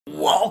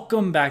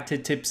Welcome back to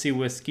Tipsy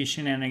Whiskey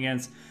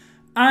Shenanigans.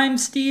 I'm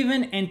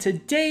Steven, and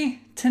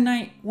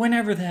tonight,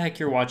 whenever the heck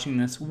you're watching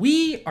this,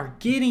 we are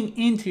getting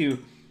into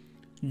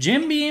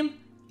Jim Bream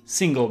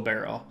Single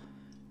Barrel.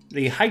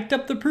 They hiked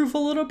up the proof a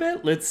little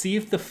bit. Let's see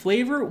if the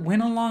flavor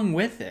went along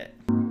with it.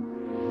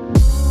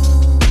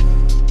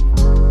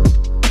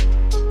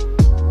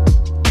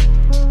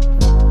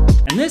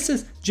 And this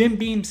is Jim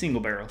Bream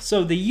Single Barrel.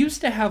 So they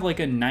used to have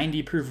like a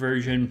 90 proof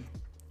version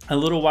a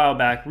little while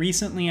back.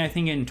 Recently, I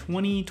think in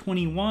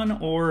 2021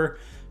 or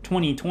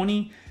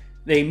 2020,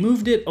 they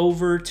moved it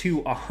over to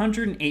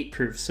 108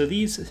 proof. So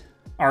these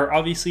are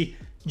obviously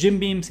Jim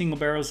Bream Single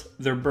Barrels.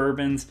 They're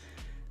bourbons.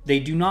 They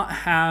do not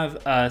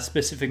have a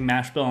specific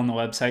mash bill on the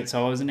website,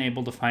 so I wasn't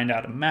able to find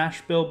out a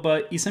mash bill,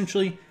 but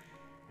essentially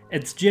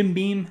it's Jim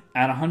Bream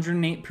at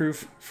 108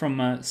 proof from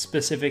a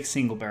specific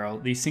single barrel.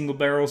 These single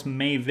barrels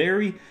may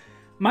vary.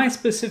 My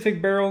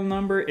specific barrel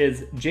number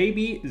is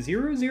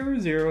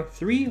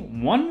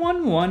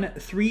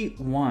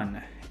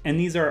JB00031131, and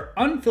these are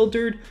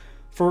unfiltered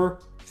for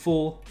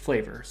full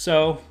flavor.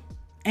 So,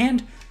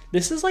 and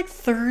this is like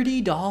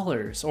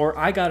 $30, or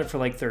I got it for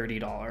like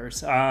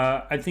 $30.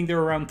 I think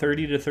they're around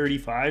 30 to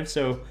 35.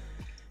 So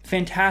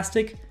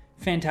fantastic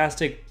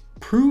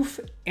proof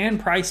and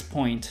price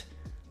point.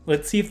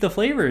 Let's see if the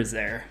flavor is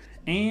there.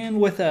 And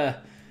with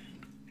a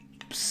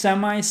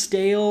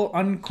semi-stale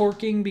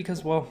uncorking,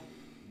 because, well,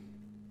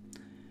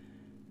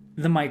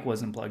 the mic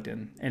wasn't plugged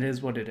in. It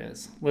is what it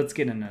is. Let's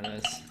get into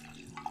this.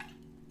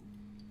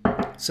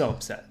 So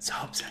upset.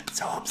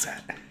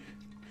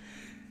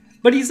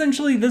 But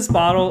essentially this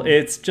bottle,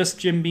 it's just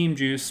Jim Bream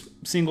juice,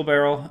 single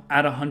barrel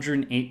at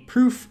 108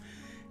 proof,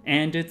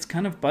 and it's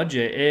kind of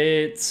budget.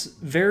 It's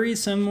very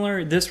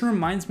similar. This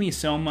reminds me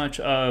so much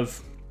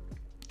of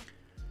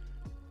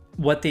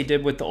what they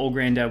did with the Old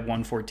Granddad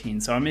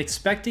 114. So I'm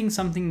expecting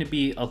something to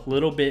be a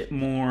little bit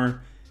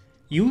more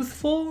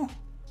youthful,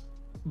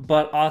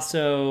 but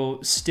also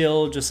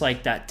still just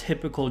like that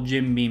typical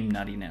Jim Bream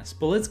nuttiness.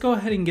 But let's go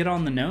ahead and get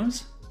on the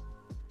nose.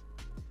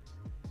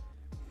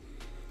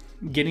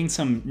 Getting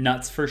some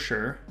nuts for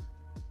sure.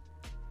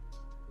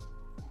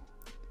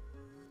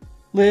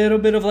 Little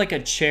bit of like a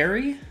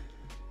cherry.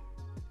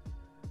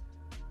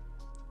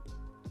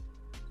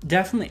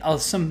 Definitely,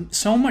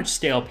 so much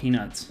stale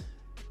peanuts.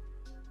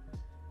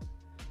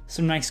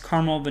 Some nice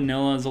caramel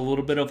vanillas, a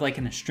little bit of like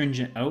an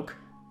astringent oak.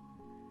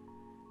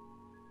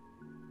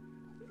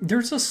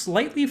 There's a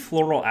slightly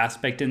floral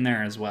aspect in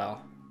there as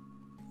well.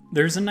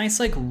 There's a nice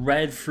like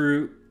red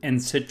fruit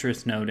and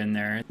citrus note in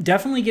there.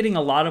 Definitely getting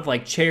a lot of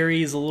like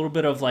cherries, a little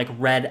bit of like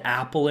red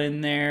apple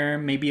in there,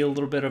 maybe a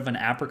little bit of an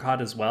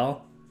apricot as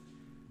well.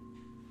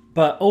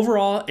 But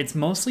overall, it's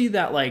mostly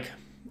that like,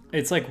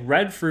 it's like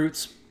red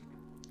fruits,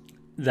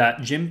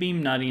 that Jim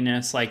Bream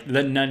nuttiness, like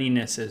the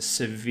nuttiness is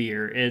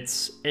severe.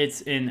 It's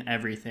in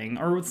everything,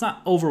 or it's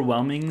not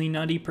overwhelmingly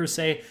nutty per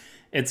se.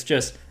 It's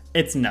just,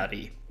 it's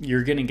nutty.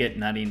 You're gonna get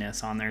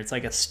nuttiness on there. It's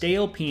like a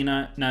stale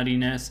peanut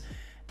nuttiness,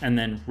 and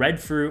then red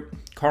fruit,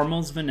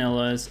 caramels,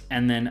 vanillas,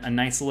 and then a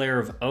nice layer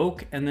of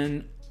oak. And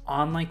then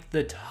on like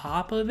the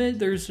top of it,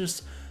 there's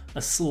just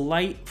a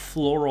slight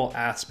floral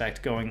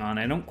aspect going on.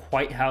 I don't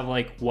quite have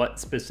like what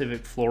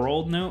specific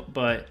floral note,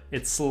 but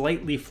it's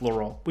slightly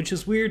floral, which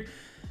is weird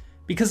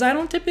because I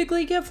don't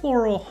typically get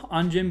floral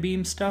on Jim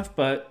Bream stuff,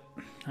 but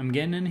I'm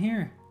getting in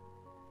here.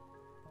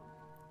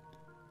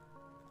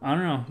 I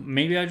don't know,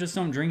 maybe I just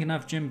don't drink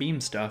enough Jim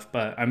Bream stuff,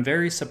 but I'm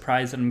very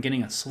surprised that I'm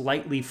getting a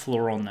slightly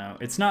floral note.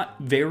 It's not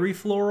very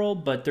floral,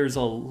 but there's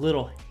a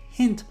little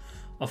hint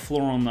of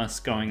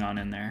floralness going on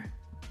in there.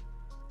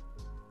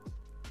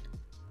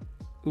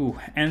 Ooh,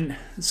 and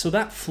so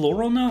that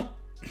floral note,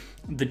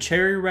 the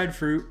cherry red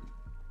fruit,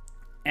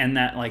 and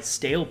that like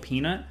stale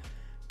peanut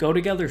go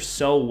together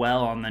so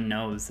well on the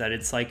nose that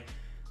it's like,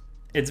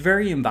 it's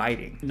very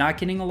inviting. Not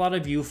getting a lot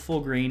of youthful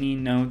grainy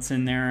notes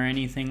in there or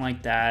anything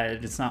like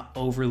that. It's not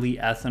overly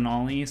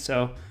ethanol-y,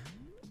 so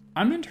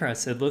I'm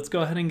interested. Let's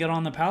go ahead and get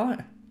on the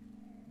palate.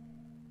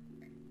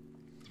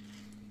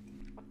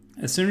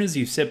 As soon as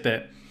you sip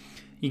it,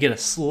 you get a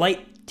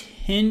slight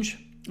tinge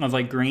of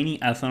like grainy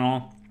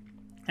ethanol,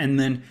 and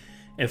then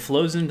it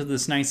flows into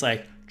this nice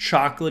like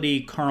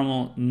chocolatey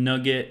caramel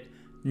nugget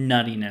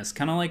nuttiness,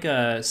 kind of like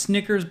a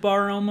Snickers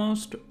bar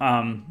almost,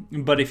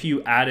 but if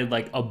you added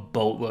like a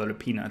boatload of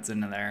peanuts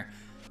into there.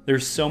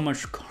 There's so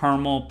much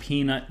caramel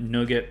peanut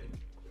nugget,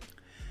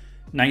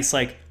 nice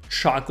like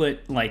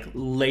chocolate like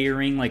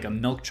layering, like a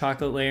milk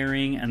chocolate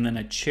layering, and then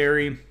a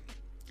cherry,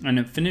 and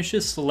it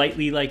finishes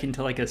slightly like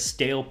into like a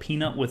stale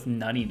peanut with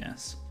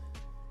nuttiness.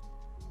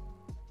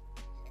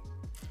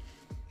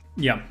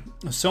 Yeah,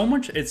 it's so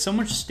much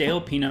stale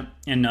peanut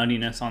and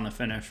nuttiness on the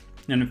finish.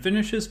 And it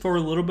finishes for a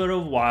little bit of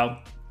a while,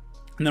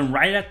 and then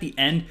right at the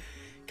end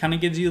kind of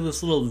gives you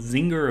this little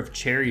zinger of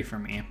cherry for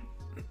me.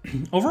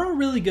 Overall,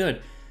 really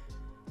good.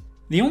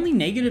 The only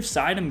negative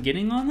side I'm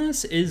getting on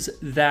this is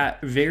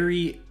that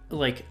very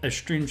like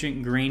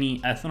astringent, grainy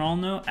ethanol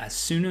note as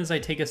soon as I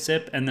take a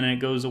sip, and then it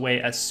goes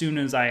away as soon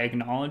as I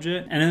acknowledge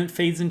it. And then it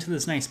fades into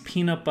this nice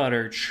peanut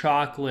butter,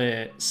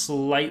 chocolate,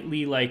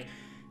 slightly like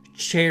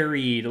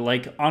cherried.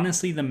 Like,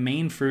 honestly, the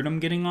main fruit I'm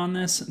getting on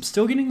this, I'm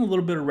still getting a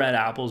little bit of red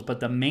apples, but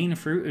the main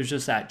fruit is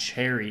just that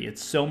cherry.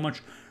 It's so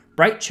much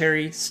bright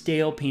cherry,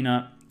 stale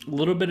peanut, a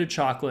little bit of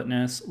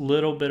chocolateness, a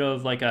little bit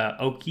of like a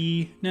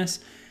oakiness,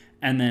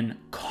 and then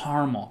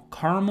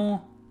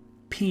caramel,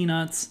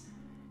 peanuts,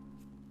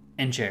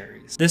 and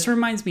cherries. This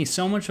reminds me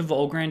so much of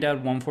Old Granddad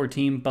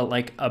 114, but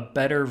like a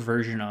better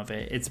version of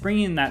it. It's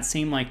bringing that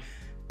same like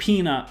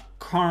peanut,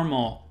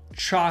 caramel,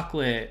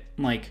 chocolate,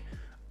 like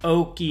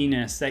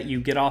oakiness that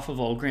you get off of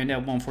Old Granddad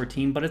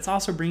 114, but it's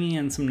also bringing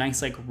in some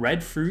nice like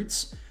red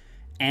fruits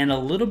and a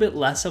little bit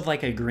less of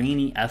like a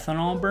grainy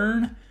ethanol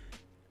burn.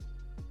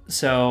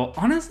 So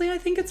honestly, I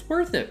think it's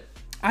worth it.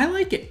 I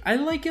like it. I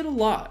like it a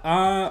lot.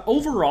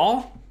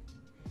 Overall,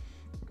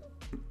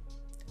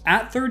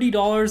 at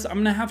 $30, I'm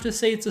gonna have to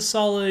say it's a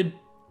solid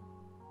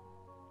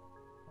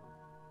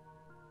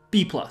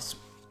B+.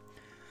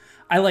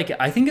 I like it.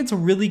 I think it's a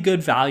really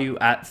good value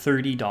at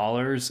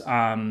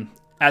 $30.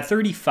 At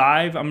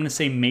 35, I'm gonna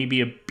say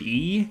maybe a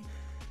B.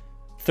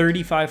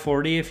 35,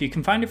 40. If you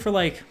can find it for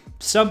like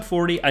sub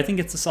 40, I think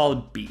it's a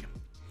solid B.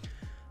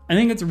 I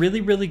think it's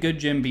really, really good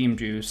Jim Beam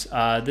juice.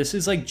 This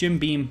is like Jim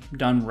Beam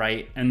done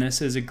right, and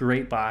this is a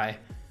great buy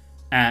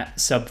at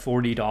sub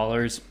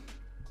 $40.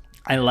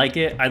 I like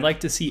it. I'd like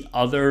to see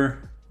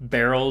other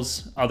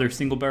barrels, other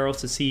single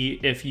barrels, to see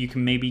if you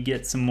can maybe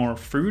get some more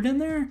fruit in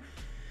there.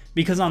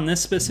 Because on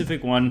this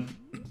specific one,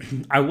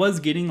 I was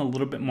getting a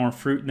little bit more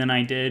fruit than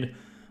I did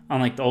on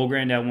like the Old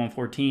Granddad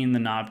 114, the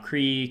Knob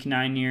Creek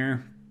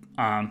 9-year.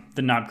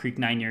 The Knob Creek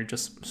 9-year,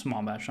 just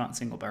small batch, not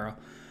single barrel.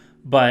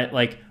 But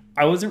like,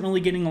 I wasn't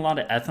really getting a lot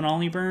of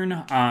ethanol-y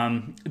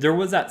burn. There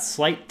was that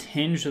slight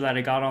tinge that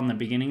I got on the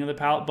beginning of the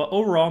palate, but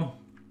overall,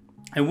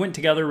 it went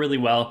together really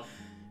well.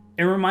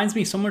 It reminds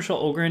me so much of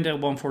Old Granddad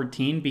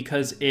 114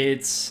 because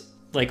it's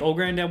like Old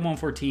Granddad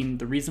 114.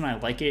 The reason I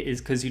like it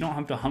is because you don't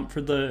have to hunt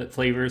for the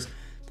flavors.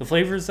 The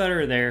flavors that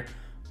are there.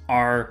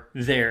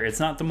 It's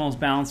not the most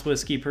balanced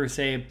whiskey per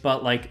se,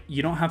 but like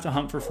you don't have to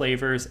hunt for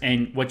flavors,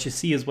 and what you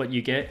see is what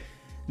you get.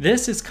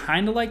 This is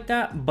kind of like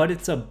that, but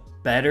it's a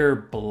better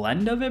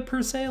blend of it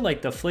per se.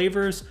 Like the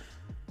flavors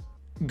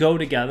go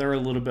together a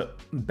little bit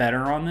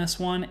better on this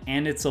one,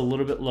 and it's a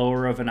little bit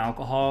lower of an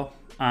alcohol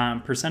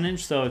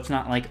percentage, so it's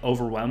not like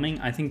overwhelming.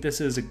 I think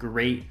this is a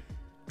great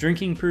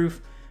drinking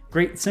proof,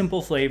 great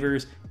simple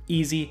flavors,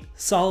 easy,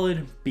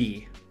 solid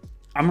B.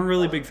 I'm a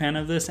really big fan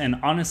of this, and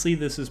honestly,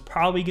 this is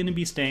probably going to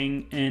be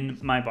staying in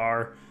my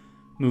bar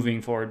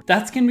moving forward.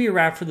 That's going to be a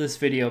wrap for this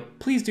video.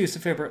 Please do us a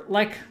favor,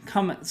 like,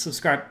 comment,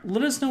 subscribe.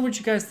 Let us know what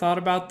you guys thought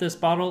about this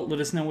bottle. Let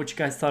us know what you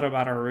guys thought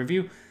about our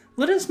review.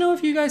 Let us know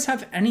if you guys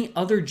have any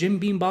other Jim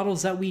Beam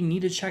bottles that we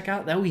need to check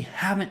out that we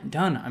haven't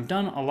done. I've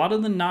done a lot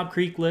of the Knob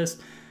Creek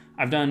list.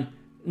 I've done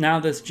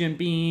now this Jim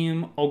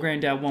Beam, Old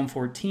Granddad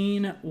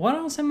 114. What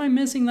else am I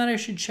missing that I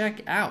should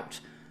check out?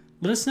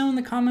 Let us know in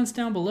the comments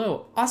down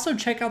below. Also,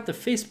 check out the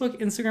Facebook,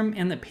 Instagram,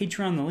 and the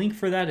Patreon. The link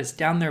for that is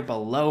down there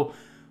below.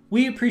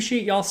 We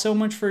appreciate y'all so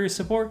much for your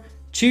support.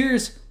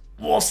 Cheers.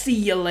 We'll see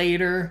you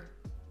later.